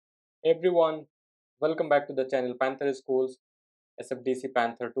Hey everyone, welcome back to the channel PantherSchools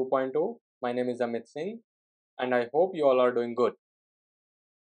SFDCPanther 2.0. My name is Amit Singh and I hope you all are doing good.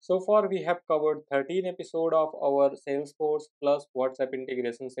 So far we have covered 13 episodes of our Salesforce plus WhatsApp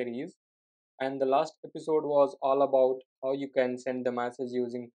integration series, and the last episode was all about how you can send the message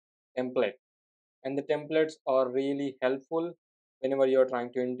using template. And the templates are really helpful whenever you are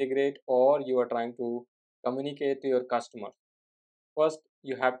trying to integrate or you are trying to communicate to your customers. First,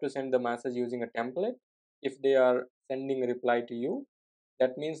 you have to send the message using a template. If they are sending a reply to you,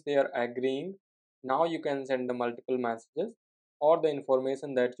 that means they are agreeing. Now you can send the multiple messages or the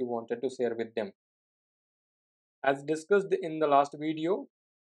information that you wanted to share with them. As discussed in the last video,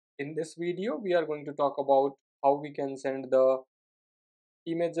 in this video, we are going to talk about how we can send the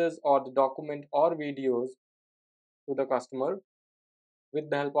images or the document or videos to the customer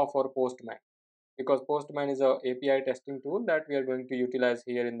with the help of our Postman. Because Postman is a API testing tool that we are going to utilize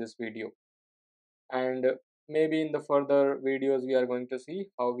here in this video. And maybe in the further videos we are going to see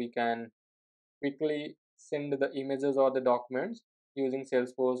how we can quickly send the images or the documents using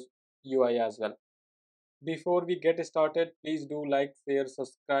Salesforce UI as well. Before we get started, please do like, share,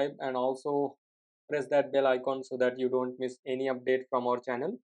 subscribe, and also press that bell icon so that you don't miss any update from our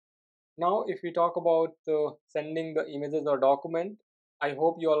channel. Now if we talk about sending the images or document, I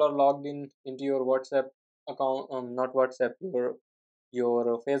hope you all are logged in into your WhatsApp account, not WhatsApp,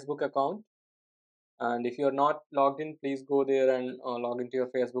 your Facebook account. And if you're not logged in, please go there and log into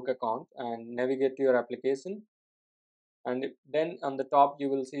your Facebook account and navigate to your application. And then on the top you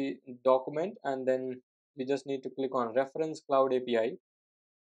will see document, and then you just need to click on reference cloud API.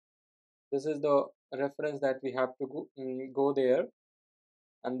 This is the reference that we have to go there,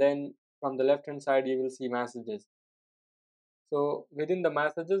 and then from the left hand side you will see messages. So within the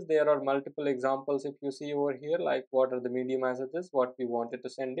messages there are multiple examples. If you see over here, like what are the media messages, what we wanted to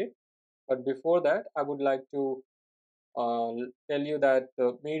send it. But before that, I would like to uh, tell you that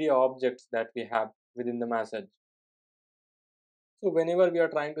the media objects that we have within the message. So whenever we are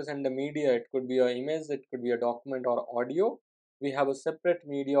trying to send a media, it could be an image, it could be a document or audio. We have a separate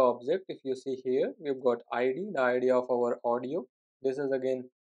media object. If you see here, we've got ID, the ID of our audio. This is again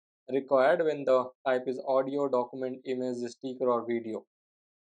required when the type is audio, document, image, sticker or video.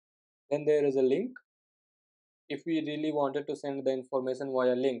 Then there is a link. If we really wanted to send the information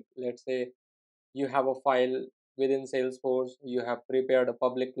via link, let's say you have a file within Salesforce, you have prepared a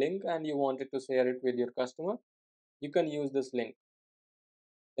public link and you wanted to share it with your customer, you can use this link.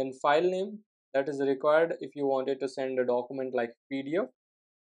 Then file name, that is required if you wanted to send a document like PDF.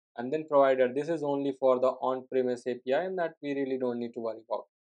 And then provider, this is only for the on-premise API and that we really don't need to worry about.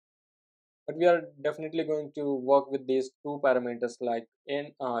 But we are definitely going to work with these two parameters like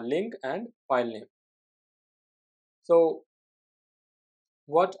in link and file name. So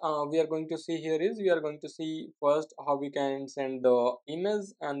what we are going to see here is we are going to see first how we can send the image,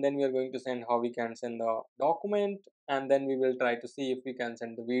 and then we are going to send how we can send the document, and then we will try to see if we can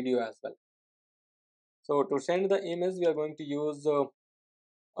send the video as well. So to send the image we are going to use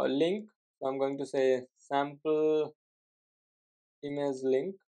a link. So I'm going to say sample image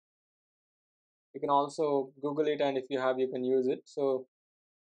link. You can also Google it, and if you have, you can use it. So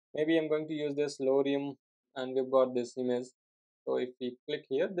maybe I'm going to use this lorium, and we've got this image. So if we click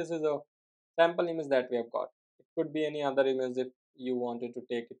here, this is a sample image that we have got. It could be any other image if you wanted to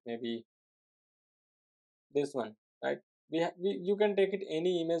take it, maybe this one, right? You can take it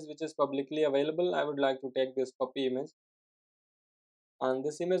any image which is publicly available. I would like to take this puppy image, and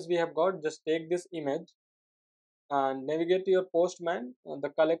this image we have got. Just take this image and navigate to your Postman, the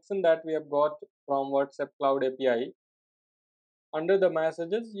collection that we have got from WhatsApp Cloud API. Under the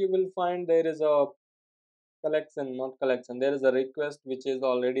messages, you will find there is a collection, not collection. There is a request which is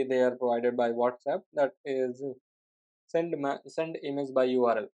already there provided by WhatsApp, that is send image by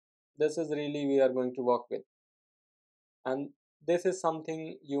URL. This is really we are going to work with, and this is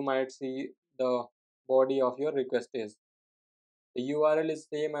something you might see the body of your request is. The URL is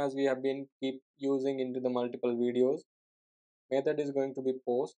same as we have been keep using into the multiple videos. Method is going to be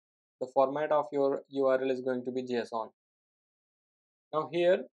post. The format of your URL is going to be JSON. Now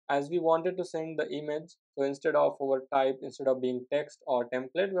here, as we wanted to send the image, so instead of our type, instead of being text or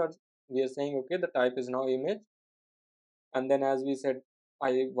template, we are saying okay, the type is now image. And then as we said,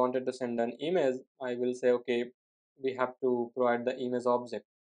 I wanted to send an image, I will say okay, we have to provide the image object,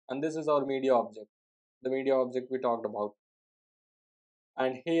 and this is our media object, the media object we talked about.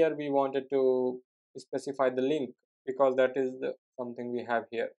 And here we wanted to specify the link because that is something we have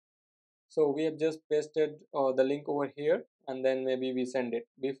here. So we have just pasted the link over here, and then maybe we send it.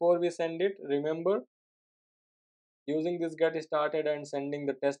 Before we send it, remember using this get started and sending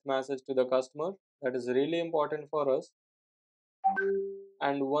the test message to the customer. That is really important for us.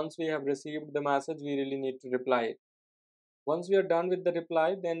 And once we have received the message, we really need to reply it. Once we are done with the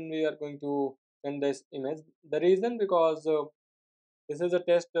reply, then we are going to send this image. The reason, because this is a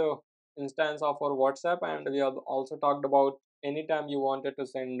test instance of our WhatsApp, and we have also talked about anytime you wanted to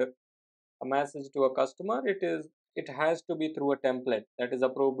send a message to a customer, it has to be through a template that is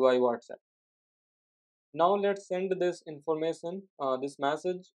approved by WhatsApp. Now let's send this information, this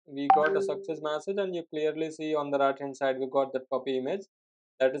message. We got a success message, and you clearly see on the right hand side we got that puppy image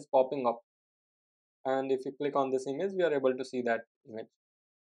that is popping up. And if you click on this image, we are able to see that image.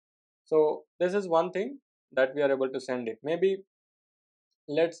 So this is one thing that we are able to send it. Maybe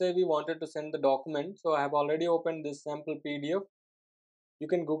let's say we wanted to send the document. So I have already opened this sample PDF. You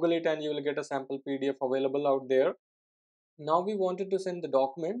can Google it and you will get a sample PDF available out there. Now we wanted to send the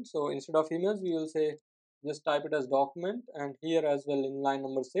document. So instead of image, we will say just type it as document, and here as well in line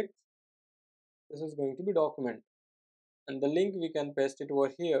number 6, this is going to be document, and the link we can paste it over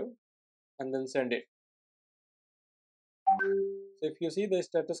here and then send it. So if you see, the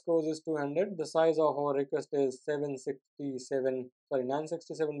status code is 200, the size of our request is 967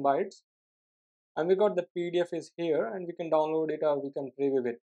 bytes, and we got the PDF is here, and we can download it or we can preview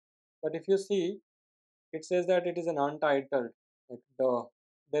it. But if you see, it says that it is an untitled, like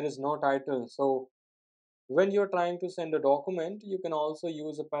there is no title. So when you're trying to send a document, you can also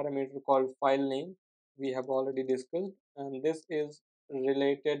use a parameter called file name. We have already discussed, and this is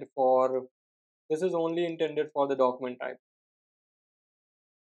only intended for the document type.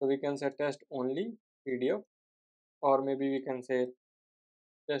 So we can say test only PDF, or maybe we can say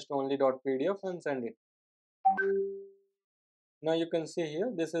test only.pdf and send it. Now you can see here,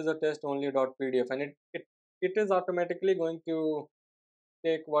 this is a test only.pdf, and it is automatically going to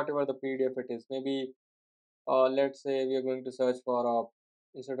take whatever the PDF it is. Maybe let's say we are going to search for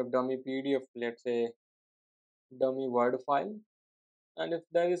instead of dummy PDF, let's say dummy Word file. And if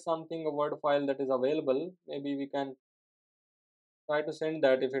there is something, a Word file that is available, maybe we can try to send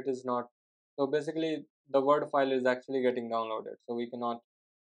that. If it is not, so basically the Word file is actually getting downloaded, so we cannot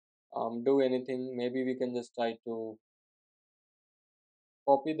do anything. Maybe we can just try to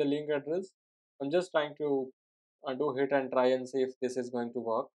copy the link address. I'm just trying to do hit and try and see if this is going to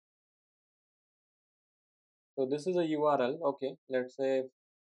work. So this is a URL. Okay, let's say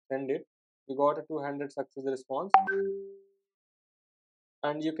send it. We got a 200 success response,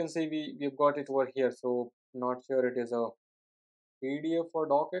 and you can see we've got it over here. So not sure it is a PDF or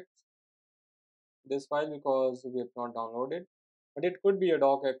docx, this file, because we have not downloaded, but it could be a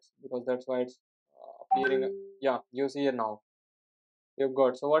docx because that's why it's appearing. Yeah, you see it now. You've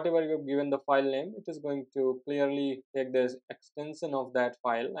got, so whatever you've given the file name, it is going to clearly take this extension of that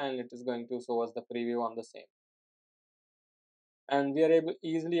file, and it is going to show us the preview on the same, and we are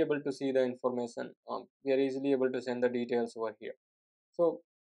easily able to see the information. We are easily able to send the details over here. So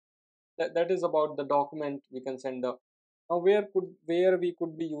that is about the document. We can send the, now where we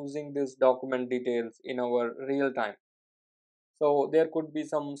could be using this document details in our real time. So there could be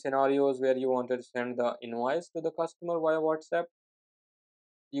some scenarios where you wanted to send the invoice to the customer via WhatsApp.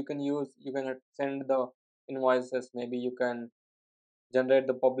 You can send the invoices. Maybe you can generate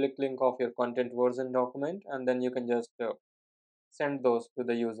the public link of your content version document, and then you can just send those to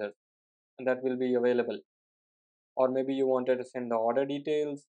the users, and that will be available. Or maybe you wanted to send the order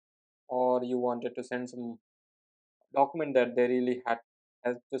details, or you wanted to send some document that they really had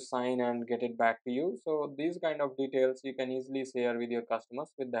to sign and get it back to you. So these kind of details you can easily share with your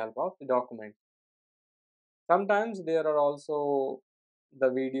customers with the help of the document. Sometimes there are also the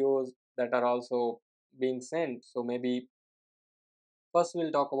videos that are also being sent. So maybe first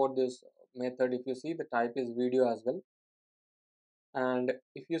we'll talk about this method. If you see, the type is video as well, and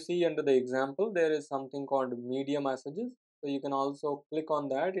if you see under the example, there is something called media messages. So you can also click on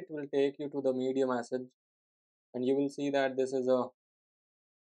that. It will take you to the media message, and you will see that this is a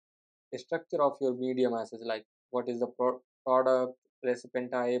structure of your media message, like what is the product,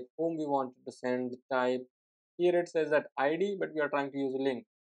 recipient type, whom we wanted to send, the type. Here it says that ID, but we are trying to use a link.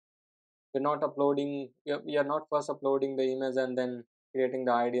 We're not uploading, we are not first uploading the image and then creating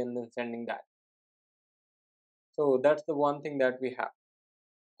the ID and then sending that. So that's the one thing that we have.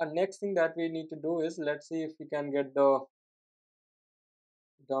 And next thing that we need to do is, let's see if we can get the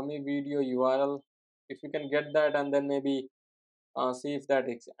dummy video URL. If you can get that, and then maybe see if that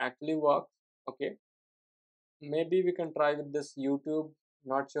actually works. Okay, maybe we can try with this YouTube.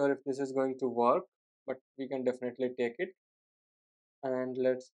 Not sure if this is going to work, but we can definitely take it. And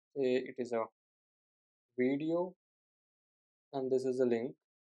let's say it is a video, and this is a link.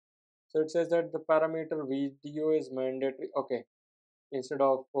 So it says that the parameter video is mandatory. Okay, instead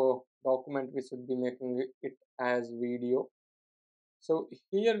of document, we should be making it as video. So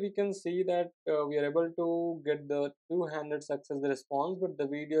here we can see that we are able to get the two-handed success response, but the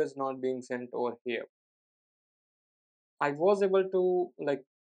video is not being sent over here. I was able to, like,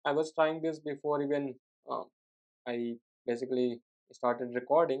 I was trying this before even uh, I basically started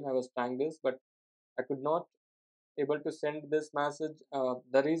recording. I was trying this, but I could not able to send this message.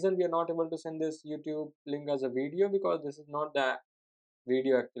 The reason we are not able to send this YouTube link as a video, because this is not the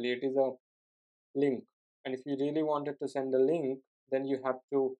video actually, it is a link. And if you really wanted to send a link, then you have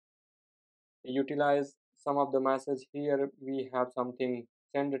to utilize some of the message. Here we have something,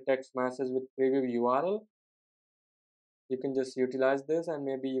 send a text message with preview URL. You can just utilize this, and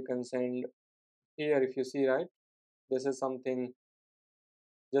maybe you can send here. If you see, right, this is something,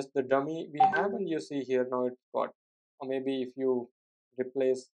 just the dummy we have, and you see here now it's got, or maybe if you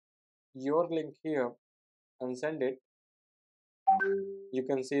replace your link here and send it, you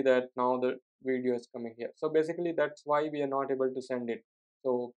can see that now the video is coming here. So basically that's why we are not able to send it.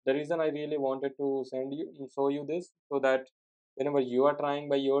 So the reason I really wanted to send you, show you this, so that whenever you are trying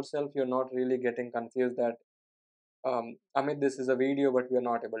by yourself, you're not really getting confused that Amit, this is a video but we are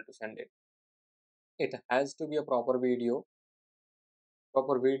not able to send it. It has to be a proper video.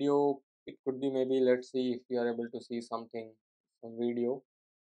 Proper video, it could be, maybe let's see if we are able to see something, some video.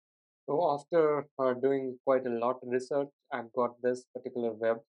 So after doing quite a lot of research, I've got this particular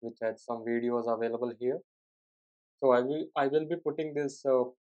web which has some videos available here. So I will be putting this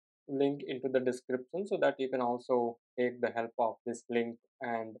link into the description, so that you can also take the help of this link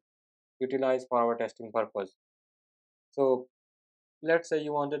and utilize for our testing purpose. So let's say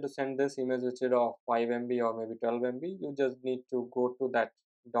you wanted to send this image which is of 5 MB or maybe 12 MB. You just need to go to that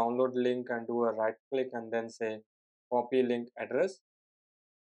download link and do a right click and then say copy link address.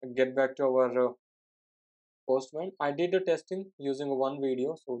 Get back to our Postman. I did the testing using one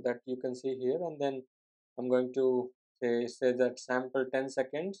video, so that you can see here, and then I'm going to say that sample 10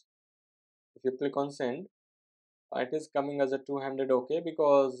 seconds. If you click on send, it is coming as a 200 OK,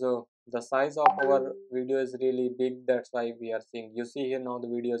 because the size of our video is really big. That's why we are seeing, you see here now the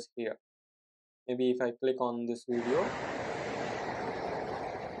video is here. Maybe if I click on this video,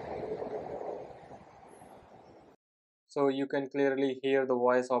 so you can clearly hear the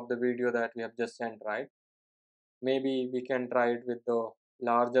voice of the video that we have just sent, right? Maybe we can try it with the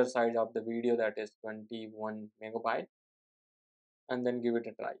larger size of the video, that is 21 megabyte, and then give it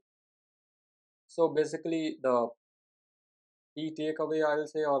a try. So basically the key takeaway, I'll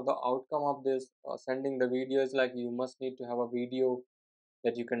say, or the outcome of this sending the video is like, you must need to have a video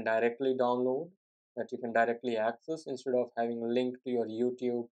that you can directly download, that you can directly access, instead of having a link to your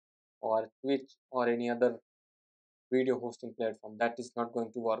YouTube or Twitch or any other video hosting platform. That is not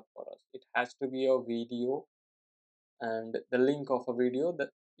going to work for us. It has to be a video, and the link of a video, that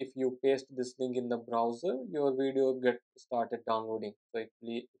if you paste this link in the browser, your video get started downloading. So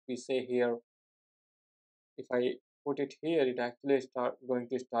if we say here, if I put it here, it actually start going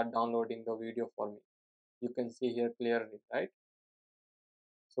to start downloading the video for me. You can see here clearly, right?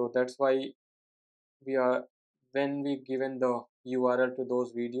 So that's why we are, when we given the URL to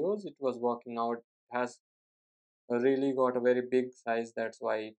those videos, it was working out. It has really got a very big size. That's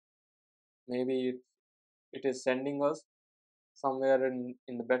why maybe it is sending us somewhere in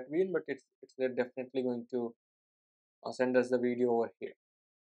the between, but it's definitely going to send us the video over here.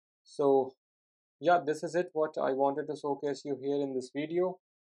 So yeah, this is it what I wanted to showcase you here in this video.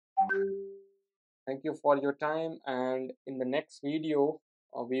 Thank you for your time, and in the next video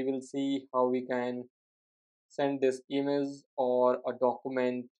we will see how we can send this image or a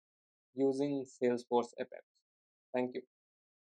document using Salesforce Apex. Thank you.